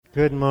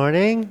Good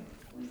morning.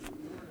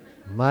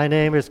 My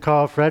name is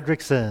Carl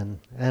Fredrickson,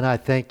 and I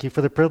thank you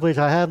for the privilege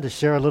I have to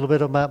share a little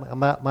bit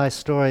about my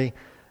story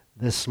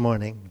this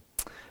morning.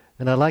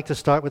 And I'd like to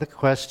start with a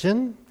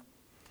question,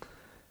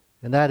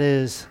 and that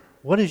is,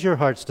 what is your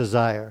heart's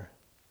desire?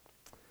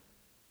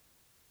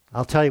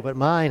 I'll tell you what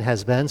mine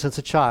has been since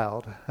a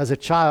child. As a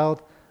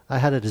child, I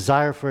had a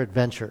desire for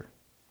adventure.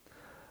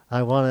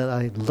 I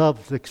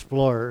loved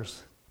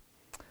explorers.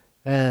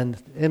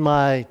 And in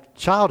my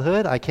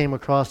childhood, I came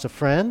across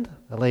a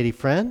lady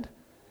friend,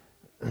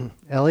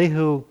 Ellie,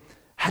 who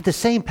had the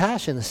same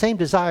passion, the same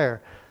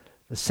desire,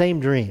 the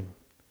same dream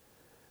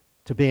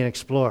to be an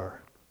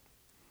explorer.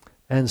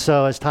 And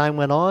so as time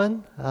went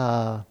on,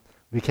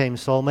 we became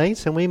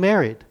soulmates and we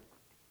married.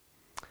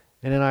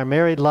 And in our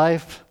married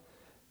life,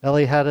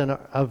 Ellie had an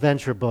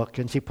adventure book,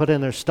 and she put in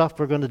there stuff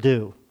we're going to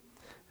do.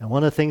 And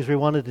one of the things we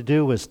wanted to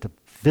do was to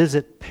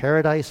visit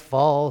Paradise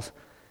Falls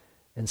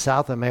in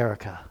South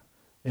America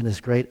in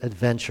this great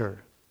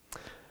adventure.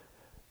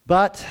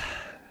 But,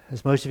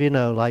 as most of you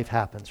know, life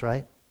happens,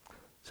 right?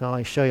 So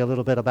I'll show you a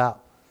little bit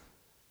about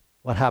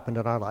what happened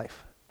in our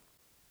life.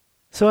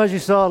 So as you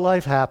saw,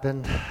 life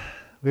happened.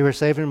 We were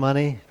saving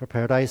money for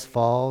Paradise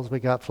Falls. We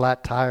got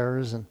flat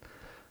tires, and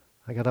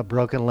I got a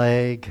broken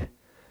leg,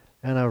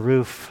 and a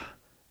roof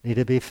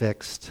needed to be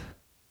fixed.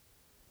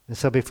 And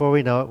so before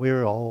we know it, we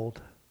were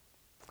old.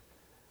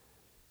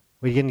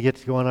 We didn't get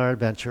to go on our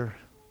adventure.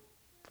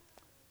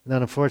 And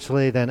then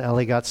unfortunately,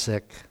 Ellie got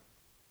sick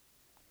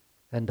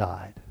and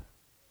died.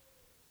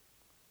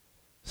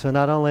 So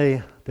not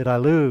only did I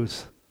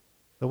lose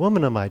the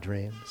woman of my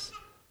dreams,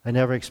 I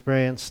never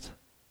experienced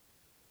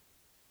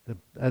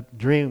a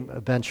dream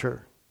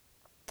adventure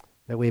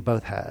that we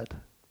both had.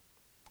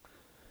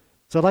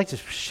 So I'd like to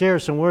share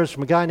some words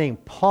from a guy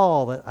named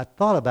Paul that I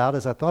thought about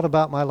as I thought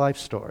about my life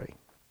story.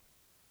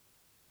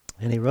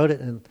 And he wrote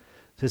it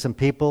to some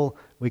people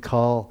we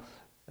call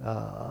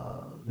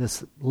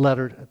this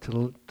letter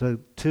to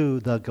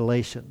the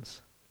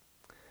Galatians.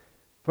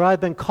 For I've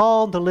been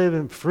called to live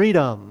in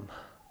freedom.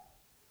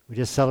 We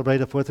just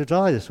celebrated the 4th of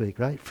July this week,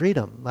 right?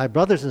 Freedom. My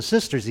brothers and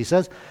sisters, he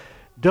says,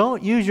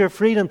 don't use your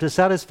freedom to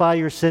satisfy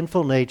your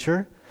sinful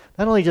nature.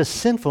 Not only just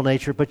sinful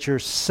nature, but your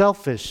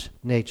selfish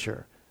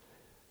nature.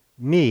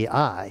 Me,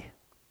 I.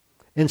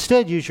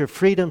 Instead, use your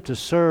freedom to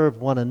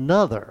serve one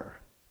another.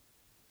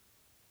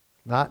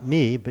 Not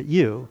me, but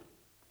you,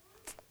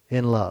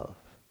 in love.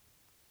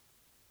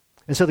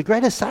 And so the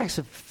greatest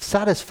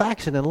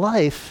satisfaction in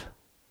life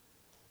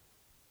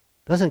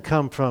doesn't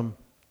come from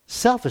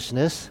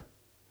selfishness,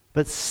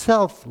 but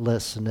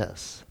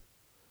selflessness,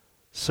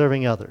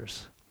 serving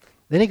others.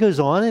 Then he goes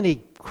on and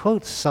he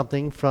quotes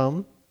something from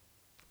an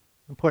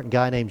important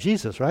guy named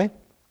Jesus, right?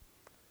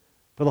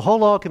 For the whole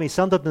law can be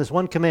summed up in this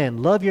one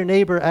command, love your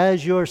neighbor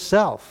as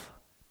yourself.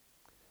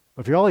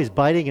 But if you're always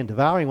biting and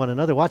devouring one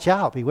another, watch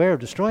out, beware of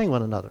destroying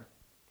one another.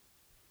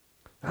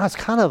 Now it's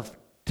kind of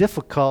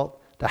difficult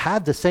to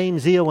have the same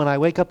zeal when I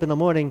wake up in the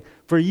morning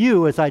for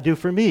you as I do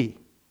for me.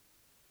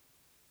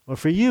 Or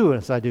for you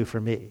as I do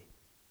for me.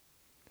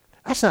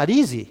 That's not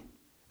easy.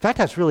 In fact,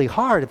 that's really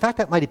hard. In fact,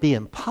 that might be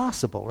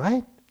impossible,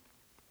 right?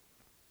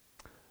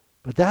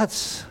 But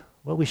that's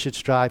what we should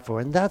strive for.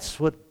 And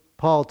that's what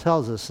Paul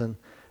tells us. And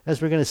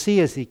as we're going to see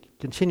as he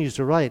continues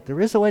to write,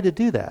 there is a way to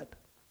do that.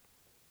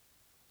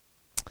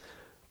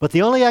 But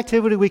the only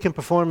activity we can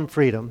perform in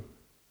freedom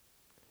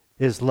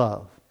is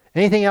love.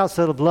 Anything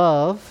outside of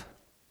love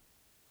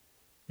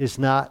is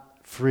not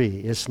free.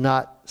 It's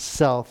not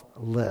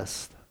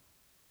selfless.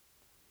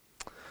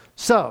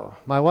 So,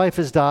 my wife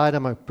has died.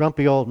 I'm a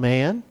grumpy old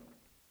man.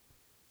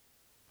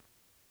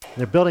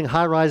 They're building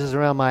high-rises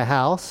around my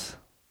house.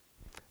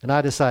 And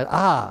I decide,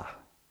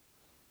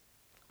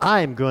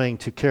 I'm going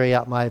to carry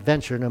out my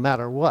adventure no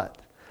matter what.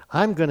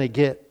 I'm going to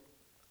get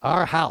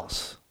our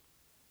house,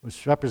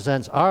 which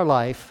represents our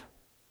life,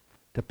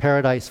 to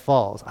Paradise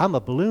Falls. I'm a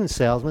balloon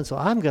salesman, so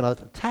I'm going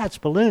to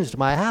attach balloons to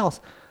my house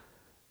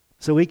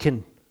so we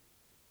can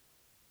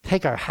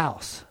take our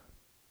house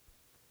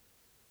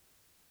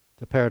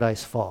to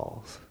Paradise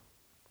Falls.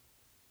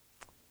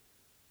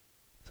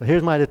 So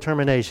here's my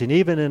determination,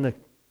 even in the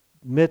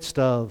midst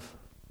of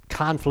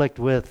conflict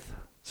with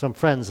some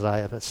friends that I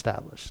have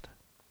established.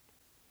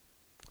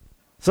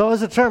 So I was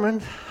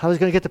determined I was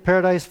going to get to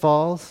Paradise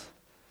Falls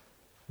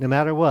no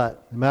matter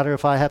what. No matter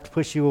if I have to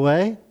push you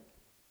away.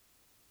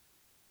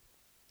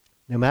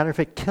 No matter if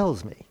it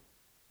kills me.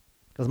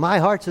 Because my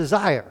heart's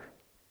desire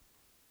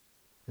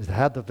is to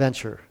have the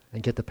venture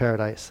and get to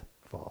Paradise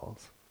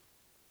Falls.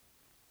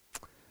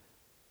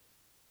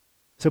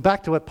 So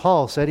back to what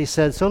Paul said. He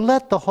said, so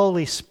let the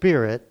Holy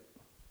Spirit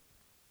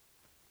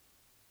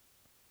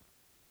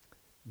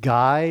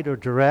guide or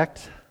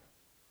direct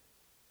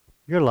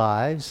your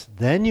lives.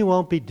 Then you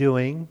won't be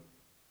doing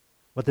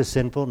what the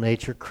sinful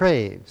nature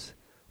craves,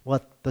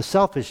 what the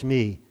selfish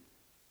me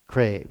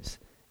craves,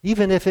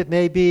 even if it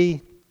may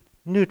be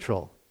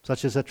neutral,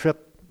 such as a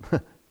trip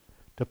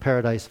to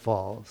Paradise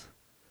Falls.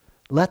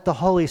 Let the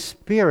Holy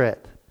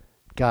Spirit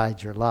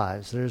guide your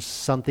lives. There's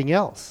something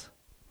else.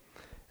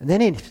 And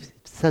then he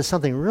says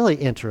something really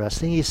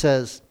interesting. He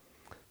says,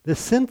 the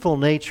sinful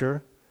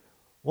nature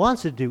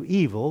wants to do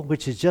evil,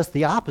 which is just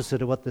the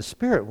opposite of what the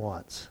Spirit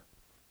wants.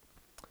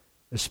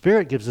 The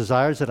Spirit gives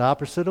desires that are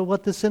opposite of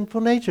what the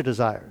sinful nature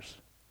desires.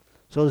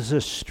 So there's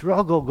a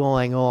struggle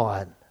going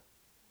on.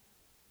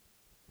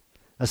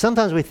 Now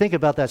sometimes we think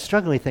about that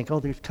struggle, we think, oh,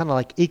 they're kind of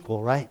like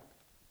equal, right?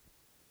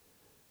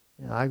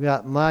 You know, I've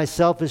got my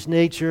selfish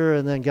nature,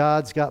 and then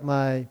God's got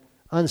my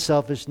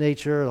unselfish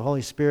nature, the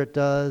Holy Spirit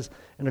does,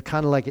 and they're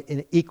kind of like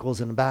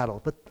equals in a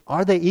battle. But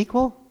are they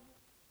equal?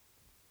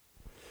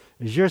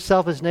 Is your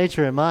selfish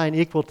nature and mine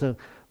equal to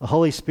the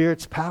Holy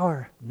Spirit's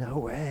power? No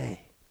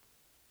way.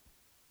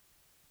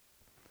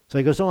 So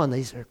he goes on,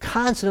 these are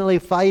constantly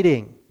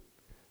fighting.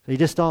 So you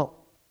just don't,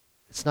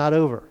 it's not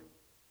over.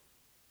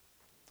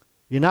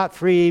 You're not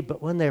free,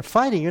 but when they're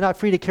fighting, you're not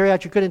free to carry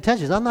out your good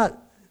intentions. I'm not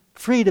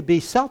free to be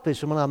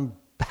selfish when I'm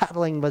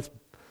battling with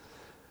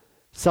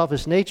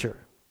selfish nature.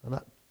 I'm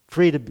not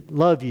free to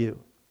love you.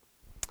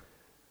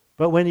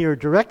 But when you're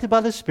directed by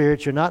the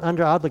Spirit, you're not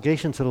under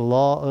obligation to the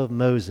law of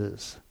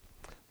Moses.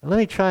 Now let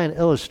me try and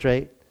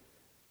illustrate,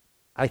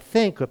 I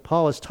think, what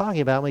Paul is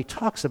talking about when he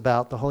talks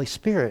about the Holy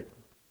Spirit.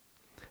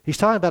 He's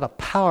talking about a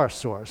power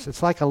source.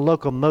 It's like a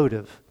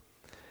locomotive.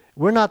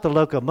 We're not the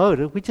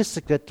locomotive. We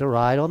just get to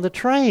ride on the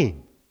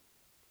train.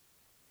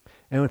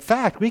 And in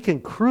fact, we can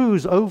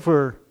cruise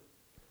over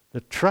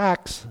the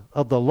tracks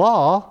of the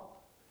law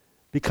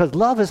because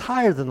love is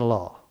higher than the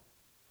law.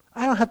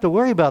 I don't have to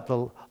worry about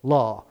the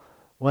law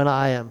when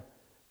I am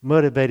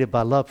motivated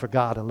by love for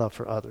God and love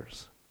for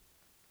others.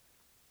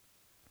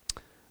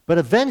 But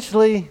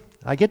eventually,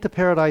 I get to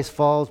Paradise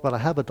Falls, but I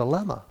have a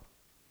dilemma.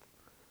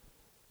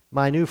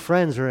 My new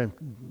friends are in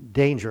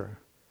danger.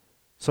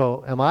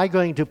 So am I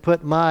going to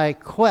put my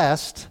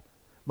quest,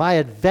 my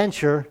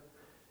adventure,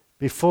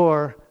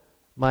 before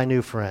my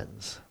new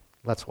friends?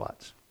 Let's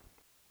watch.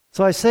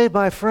 So I saved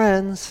my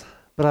friends,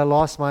 but I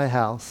lost my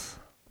house.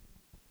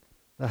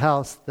 The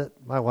house that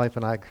my wife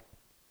and I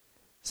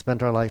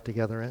spent our life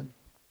together in.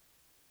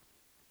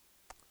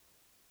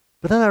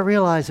 But then I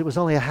realized it was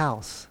only a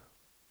house.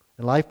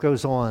 And life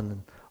goes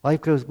on.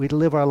 We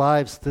live our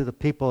lives through the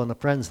people and the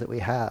friends that we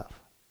have.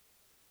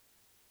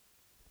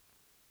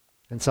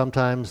 And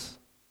sometimes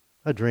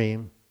a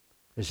dream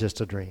is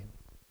just a dream.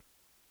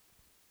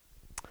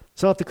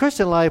 So if the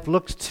Christian life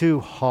looks too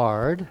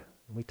hard,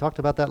 and we talked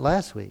about that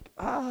last week,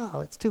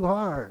 it's too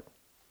hard.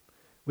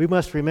 We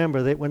must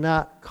remember that we're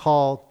not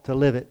called to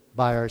live it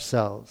by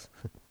ourselves.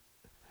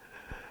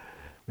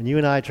 When you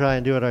and I try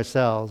and do it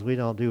ourselves, we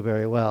don't do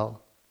very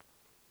well.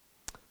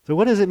 So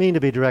what does it mean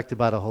to be directed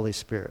by the Holy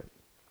Spirit?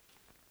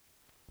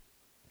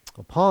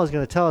 Well, Paul is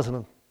going to tell us,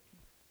 and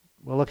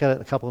we'll look at it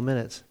in a couple of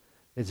minutes.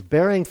 It's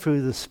bearing fruit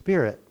of the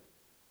Spirit.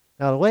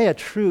 Now, the way a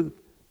true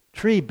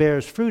tree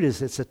bears fruit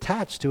is it's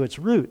attached to its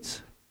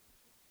roots.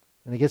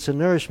 And it gets the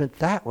nourishment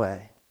that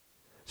way.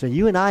 So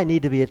you and I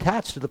need to be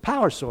attached to the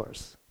power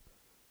source,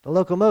 the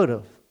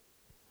locomotive,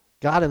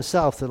 God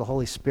Himself through the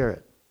Holy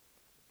Spirit.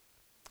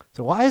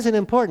 So why is it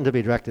important to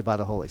be directed by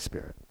the Holy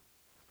Spirit?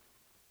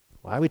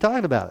 Why are we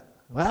talking about it?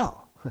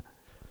 Well,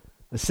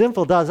 the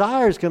sinful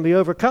desires can be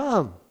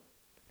overcome.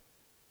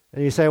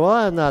 And you say,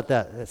 well,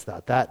 it's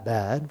not that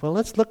bad. Well,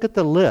 let's look at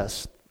the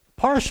list,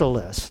 partial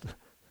list,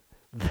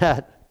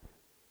 that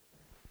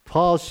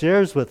Paul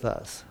shares with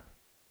us.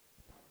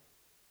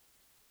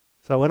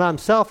 So when I'm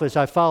selfish,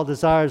 I follow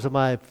desires of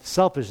my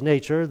selfish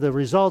nature. The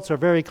results are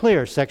very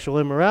clear. Sexual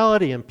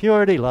immorality,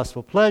 impurity,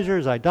 lustful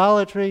pleasures,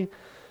 idolatry,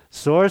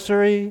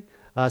 sorcery,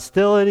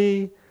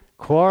 hostility,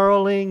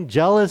 quarreling,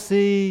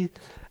 jealousy,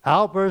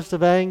 outbursts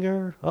of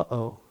anger.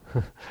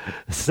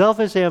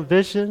 Selfish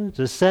ambition,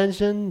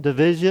 dissension,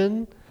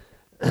 division.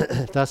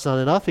 If that's not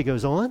enough, he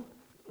goes on.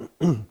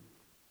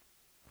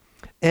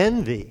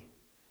 Envy,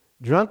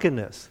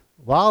 drunkenness,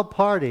 wild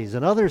parties,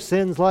 and other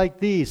sins like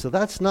these. So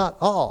that's not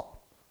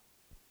all.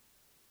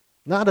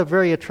 Not a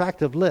very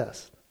attractive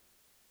list.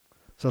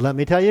 So let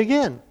me tell you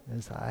again,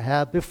 as I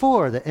have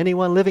before, that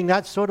anyone living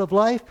that sort of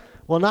life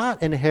will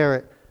not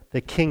inherit the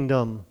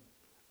kingdom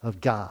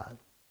of God.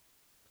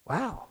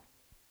 Wow.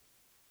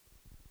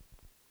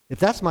 If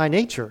that's my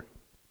nature,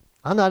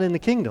 I'm not in the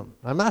kingdom.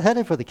 I'm not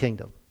headed for the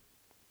kingdom.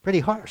 Pretty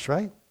harsh,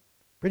 right?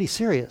 Pretty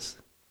serious.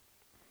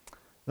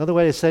 Another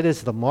way to say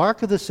this, the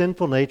mark of the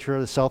sinful nature or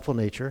the selfful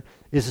nature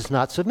is it's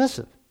not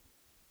submissive.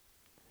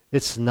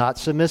 It's not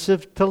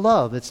submissive to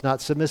love. It's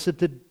not submissive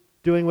to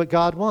doing what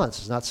God wants.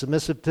 It's not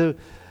submissive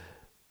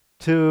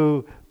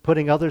to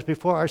putting others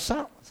before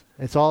ourselves.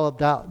 It's all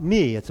about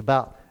me. It's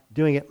about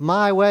doing it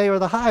my way or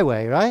the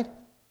highway, right?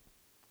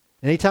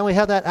 Anytime we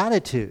have that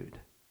attitude,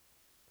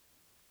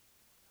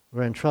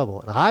 we're in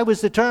trouble. And I was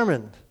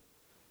determined,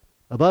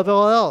 above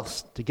all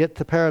else, to get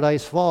to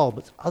Paradise Falls,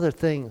 but other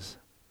things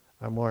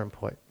are more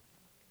important.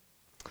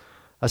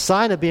 A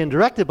sign of being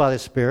directed by the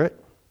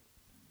Spirit,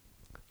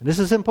 and this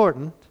is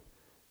important,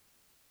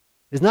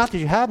 is not that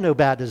you have no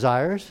bad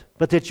desires,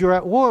 but that you're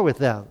at war with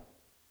them.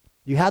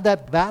 You had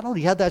that battle,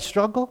 you had that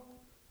struggle.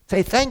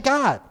 Say, thank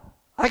God,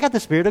 I got the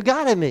Spirit of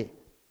God in me.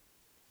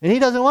 And He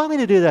doesn't want me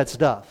to do that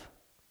stuff.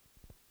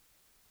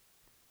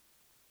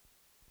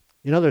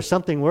 You know, there's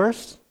something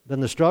worse than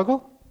the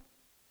struggle.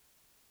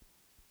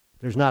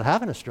 There's not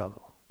having a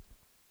struggle.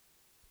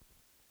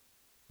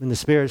 When the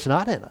Spirit's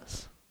not in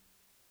us.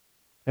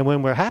 And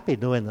when we're happy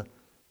doing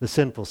the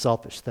sinful,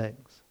 selfish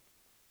things.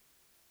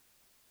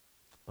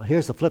 Well,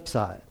 here's the flip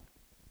side.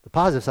 The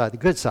positive side, the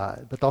good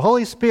side. But the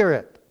Holy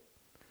Spirit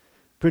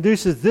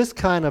produces this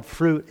kind of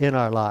fruit in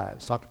our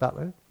lives. Talked about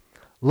that?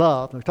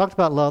 Love. We talked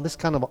about love. This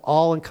kind of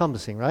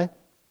all-encompassing, right?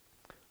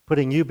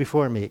 Putting you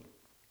before me.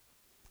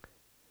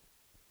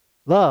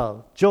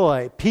 Love,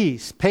 joy,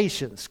 peace,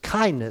 patience,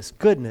 kindness,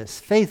 goodness,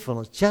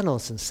 faithfulness,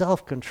 gentleness, and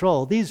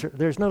self-control.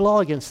 There's no law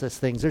against these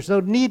things. There's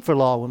no need for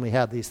law when we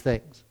have these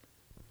things.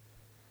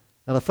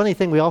 Now, the funny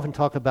thing, we often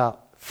talk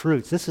about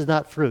fruits. This is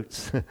not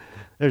fruits.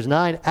 There's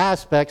 9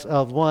 aspects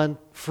of one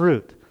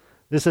fruit.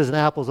 This isn't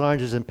apples,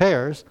 oranges, and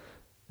pears.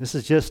 This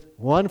is just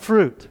one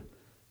fruit.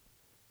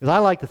 Because I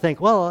like to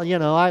think, well, you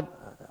know,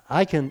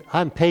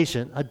 I'm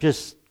patient. I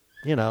just,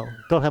 you know,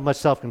 don't have much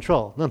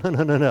self-control.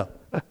 No.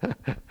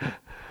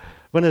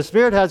 When the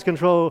Spirit has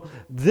control,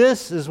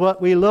 this is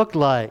what we look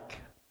like.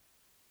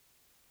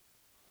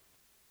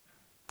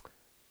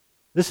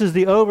 This is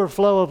the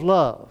overflow of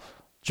love,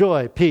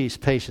 joy, peace,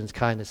 patience,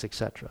 kindness,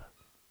 etc.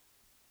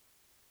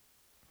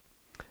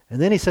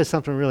 And then he says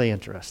something really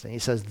interesting. He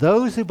says,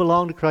 those who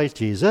belong to Christ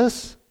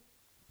Jesus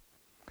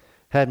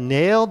have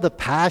nailed the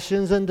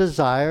passions and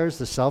desires,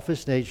 the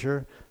selfish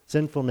nature,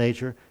 sinful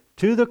nature,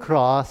 to the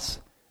cross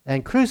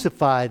and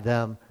crucified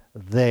them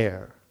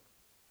there.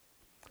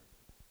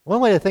 One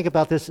way to think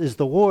about this is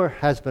the war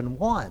has been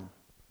won,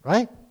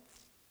 right?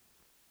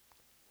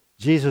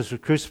 Jesus was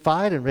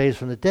crucified and raised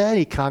from the dead.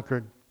 He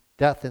conquered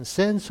death and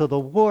sin, so the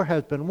war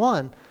has been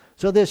won.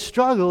 So this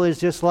struggle is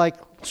just like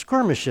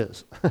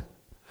skirmishes.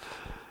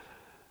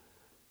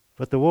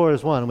 But the war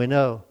is won. We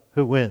know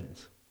who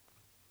wins.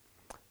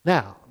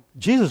 Now,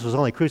 Jesus was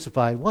only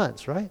crucified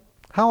once, right?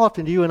 How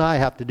often do you and I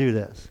have to do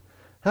this?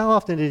 How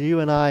often do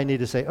you and I need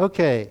to say,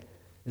 okay,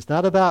 it's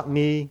not about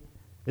me,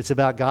 it's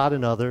about God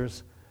and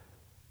others.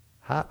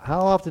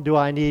 How often do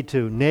I need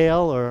to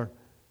nail or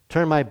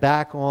turn my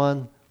back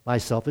on my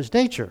selfish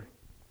nature?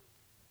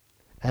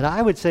 And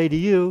I would say to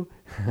you,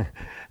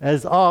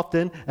 as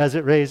often as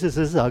it raises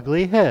its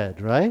ugly head,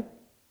 right?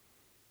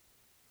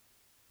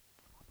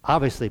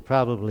 Obviously,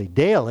 probably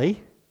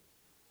daily,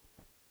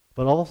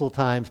 but also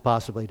times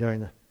possibly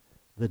during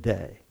the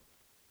day.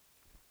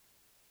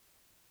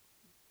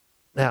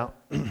 Now,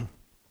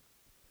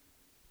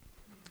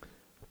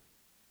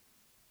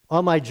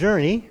 on my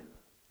journey,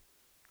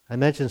 I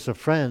mentioned some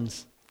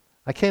friends.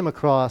 I came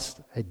across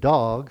a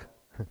dog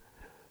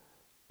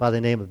by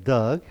the name of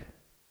Doug,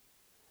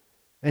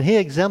 and he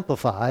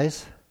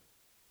exemplifies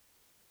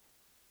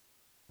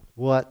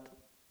what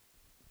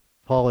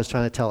Paul is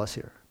trying to tell us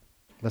here.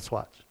 Let's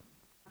watch.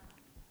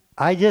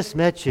 I just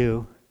met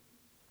you,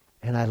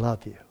 and I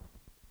love you.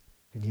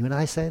 Can you and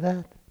I say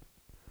that?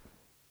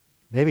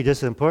 Maybe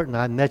just as important,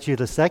 I met you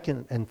the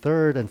second and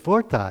third and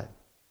fourth time,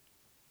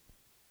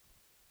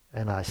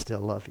 and I still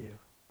love you.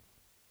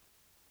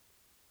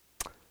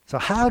 So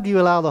how do you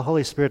allow the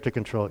Holy Spirit to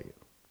control you?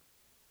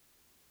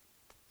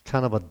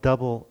 Kind of a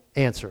double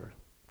answer.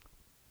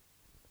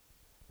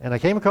 And I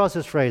came across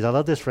this phrase, I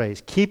love this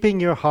phrase, keeping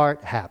your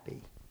heart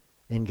happy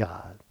in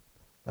God.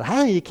 But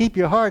how do you keep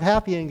your heart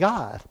happy in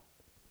God?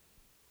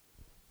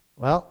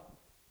 Well,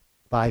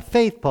 by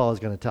faith, Paul is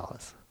going to tell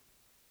us.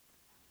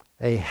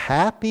 A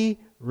happy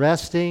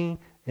resting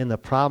in the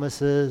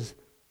promises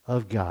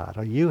of God.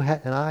 Are you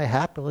and I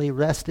happily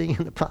resting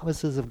in the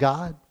promises of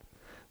God?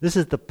 This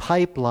is the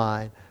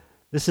pipeline.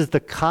 This is the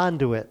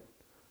conduit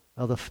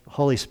of the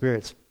Holy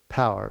Spirit's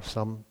power.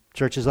 Some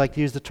churches like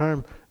to use the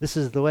term, this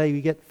is the way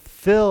you get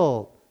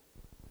filled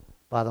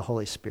by the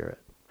Holy Spirit.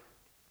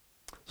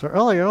 So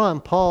earlier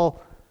on,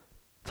 Paul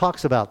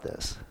talks about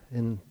this.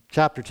 In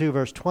chapter 2,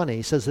 verse 20,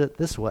 he says it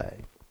this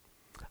way.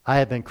 I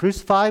have been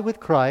crucified with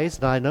Christ,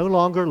 and I no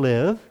longer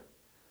live,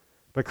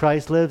 but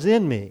Christ lives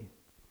in me.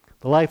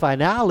 The life I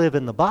now live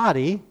in the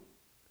body,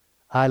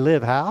 I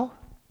live how?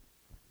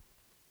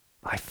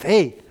 By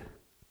faith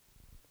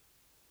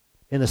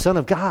in the Son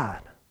of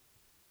God,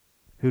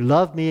 who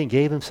loved me and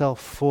gave himself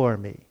for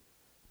me.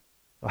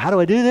 Well, how do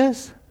I do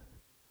this?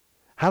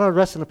 How do I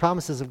rest in the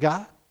promises of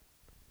God?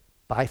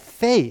 By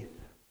faith.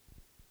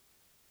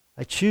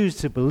 I choose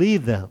to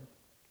believe them.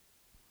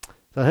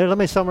 So here, let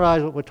me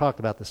summarize what we talked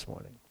about this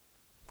morning.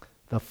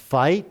 The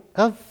fight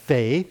of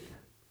faith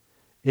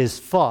is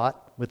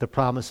fought with the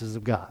promises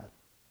of God.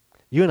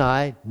 You and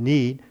I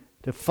need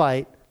to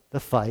fight the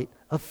fight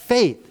of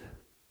faith.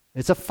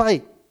 It's a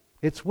fight.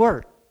 It's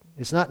work.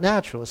 It's not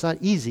natural. It's not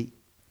easy.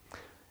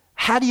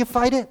 How do you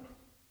fight it?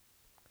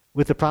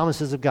 With the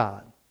promises of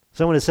God.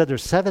 Someone has said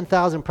there's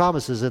 7,000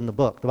 promises in the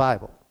book, the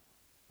Bible.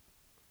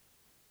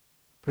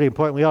 Pretty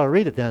important. We ought to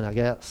read it then, I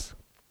guess.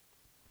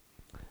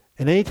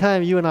 And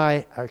anytime you and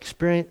I are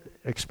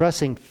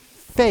expressing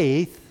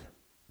faith,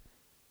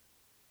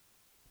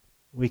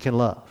 we can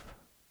love.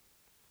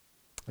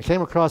 I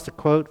came across a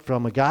quote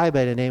from a guy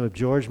by the name of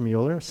George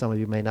Mueller. Some of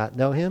you may not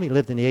know him. He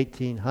lived in the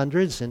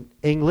 1800s in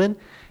England.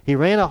 He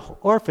ran an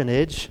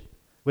orphanage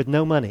with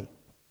no money.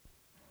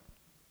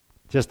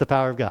 Just the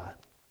power of God.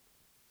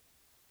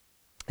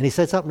 And he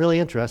said something really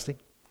interesting.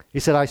 He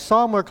said, I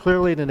saw more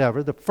clearly than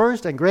ever the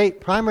first and great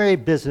primary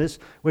business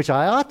which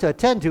I ought to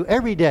attend to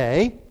every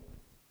day.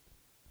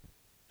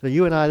 So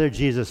you and I are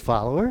Jesus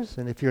followers.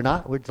 And if you're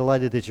not, we're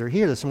delighted that you're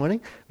here this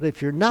morning. But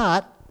if you're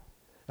not,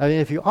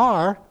 if you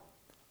are,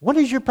 what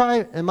is your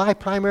my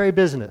primary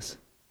business?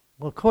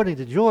 Well, according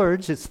to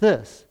George, it's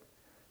this: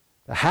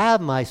 to have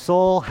my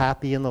soul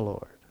happy in the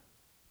Lord.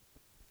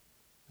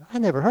 I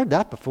never heard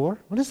that before.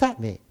 What does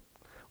that mean?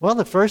 Well,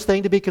 the first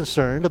thing to be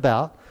concerned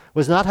about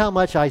was not how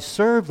much I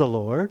serve the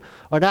Lord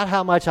or not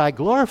how much I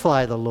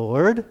glorify the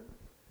Lord.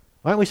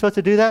 Aren't we supposed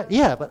to do that?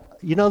 Yeah, but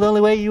you know the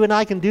only way you and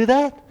I can do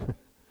that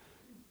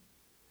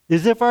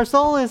is if our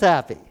soul is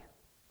happy.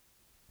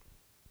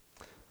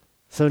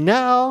 So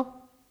now,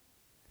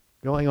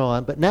 going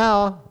on, but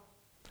now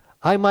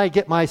I might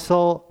get my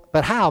soul,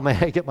 but how may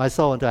I get my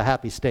soul into a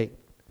happy state?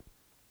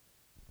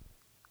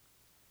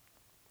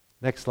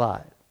 Next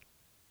slide.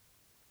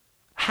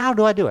 How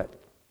do I do it?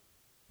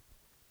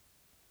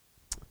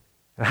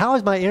 And how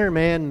is my inner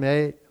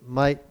man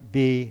might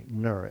be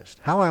nourished?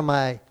 How am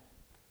I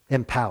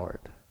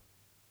empowered?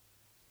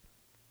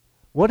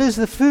 What is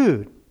the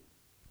food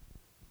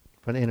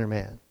for an inner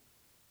man?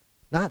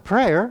 Not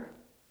prayer.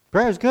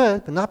 Prayer is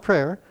good, but not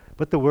prayer,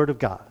 but the Word of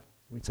God.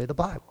 We'd say the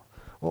Bible.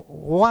 Well,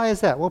 why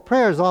is that? Well,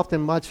 prayer is often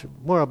much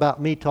more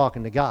about me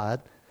talking to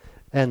God,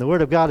 and the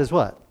Word of God is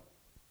what?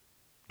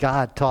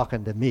 God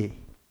talking to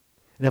me.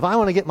 And if I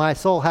want to get my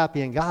soul happy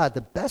in God,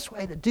 the best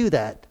way to do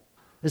that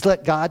is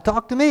let God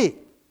talk to me.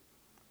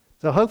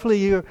 So hopefully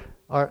you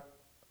are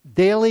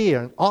daily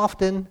and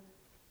often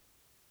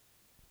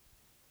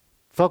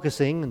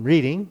focusing and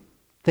reading,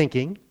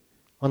 thinking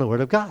on the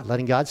Word of God,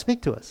 letting God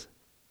speak to us.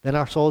 Then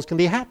our souls can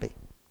be happy.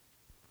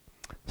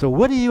 So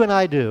what do you and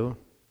I do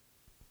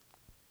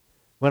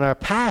when our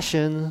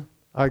passion,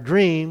 our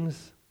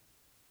dreams,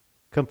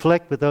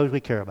 conflict with those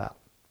we care about?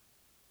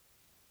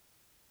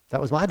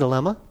 That was my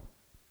dilemma.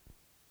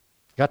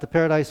 Got to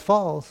Paradise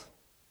Falls.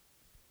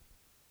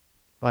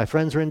 My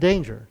friends are in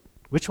danger.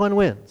 Which one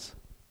wins?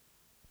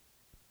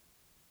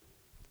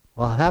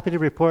 Well, I'm happy to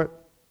report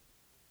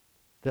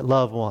that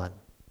love won.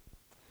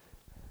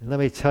 And let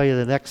me tell you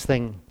the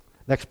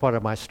next part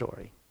of my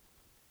story.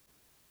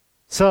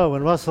 So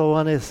when Russell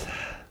won his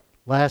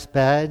last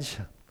badge,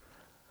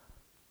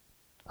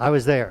 I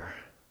was there.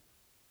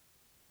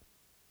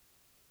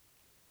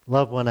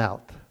 Love won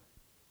out.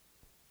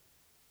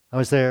 I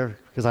was there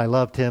because I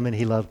loved him and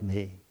he loved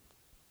me.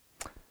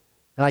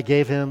 And I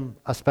gave him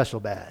a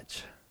special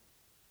badge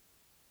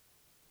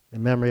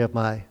in memory of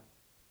my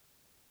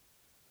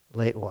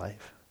late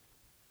wife.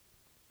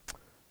 I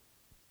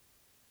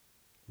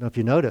don't know if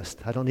you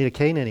noticed, I don't need a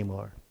cane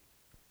anymore.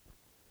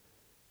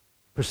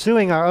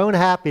 Pursuing our own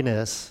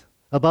happiness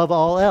above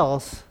all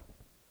else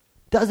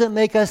doesn't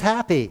make us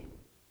happy.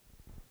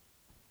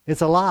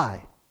 It's a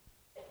lie.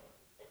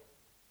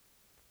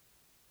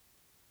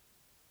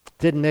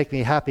 Didn't make me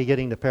happy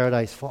getting to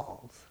Paradise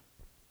Falls.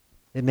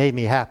 It made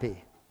me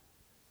happy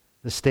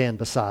to stand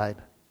beside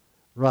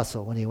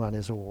Russell when he won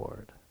his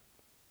award.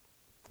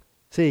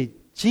 See,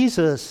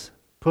 Jesus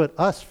put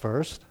us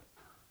first,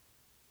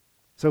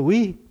 so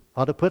we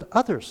ought to put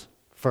others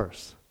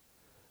first.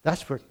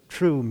 That's where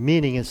true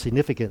meaning and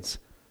significance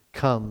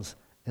comes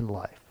in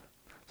life.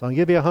 So I'm going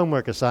to give you a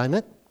homework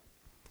assignment.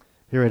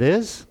 Here it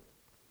is.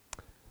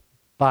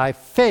 By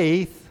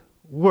faith,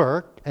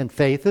 work, and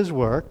faith is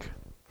work.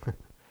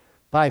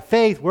 By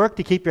faith, work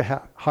to keep your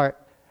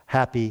heart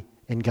happy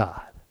in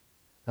God.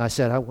 And I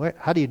said,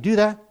 how do you do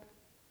that?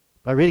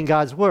 By reading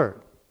God's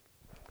Word.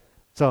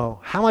 So,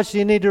 how much do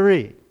you need to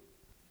read?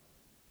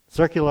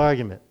 Circular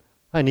argument.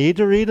 I need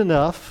to read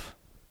enough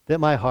that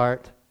my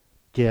heart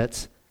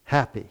gets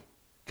happy.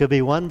 Could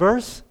be one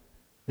verse.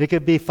 It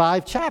could be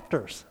 5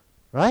 chapters,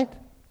 right?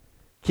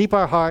 Keep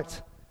our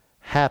hearts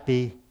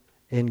happy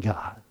in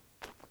God.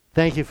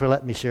 Thank you for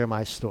letting me share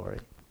my story.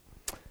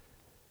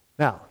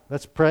 Now,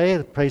 let's pray.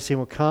 The praise team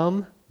will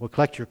come. We'll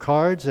collect your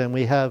cards, and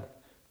we have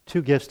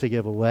 2 gifts to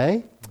give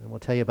away. And we'll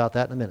tell you about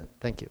that in a minute.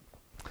 Thank you.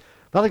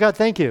 Father God,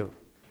 thank you.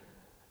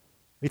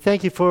 We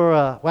thank you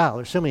for,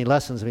 there's so many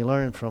lessons we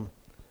learned from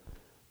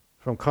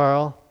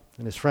Carl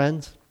and his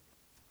friends.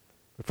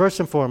 But first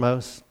and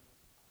foremost,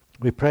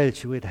 we pray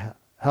that you would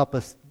help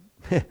us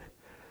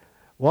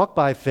walk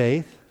by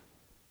faith,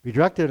 be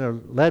directed or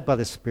led by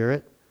the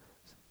Spirit,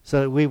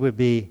 so that we would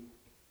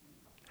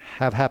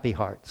have happy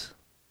hearts.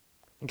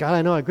 And God,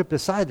 I know on Grip the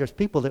Side, there's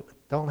people that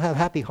don't have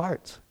happy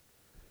hearts.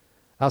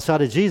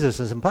 Outside of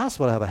Jesus, it's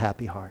impossible to have a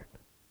happy heart.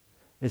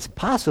 It's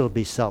impossible to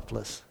be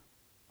selfless.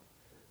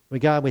 But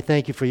God, we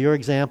thank you for your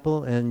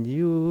example and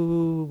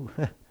you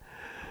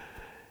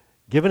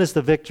giving us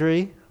the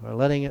victory or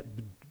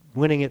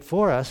winning it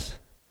for us,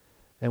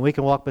 and we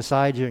can walk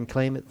beside you and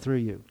claim it through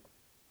you.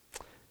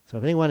 So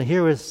if anyone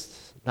here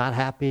is not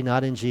happy,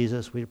 not in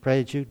Jesus, we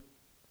pray that you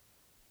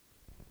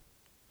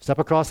Step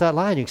across that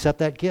line, you accept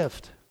that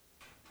gift.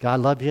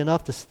 God loved you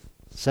enough to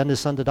send his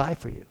son to die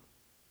for you.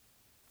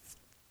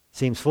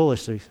 Seems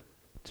foolish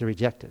to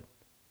reject it.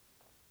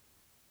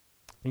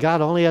 And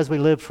God, only as we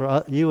live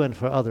for you and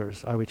for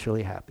others are we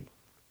truly happy.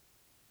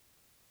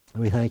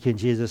 And we thank you in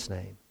Jesus'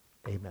 name.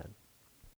 Amen.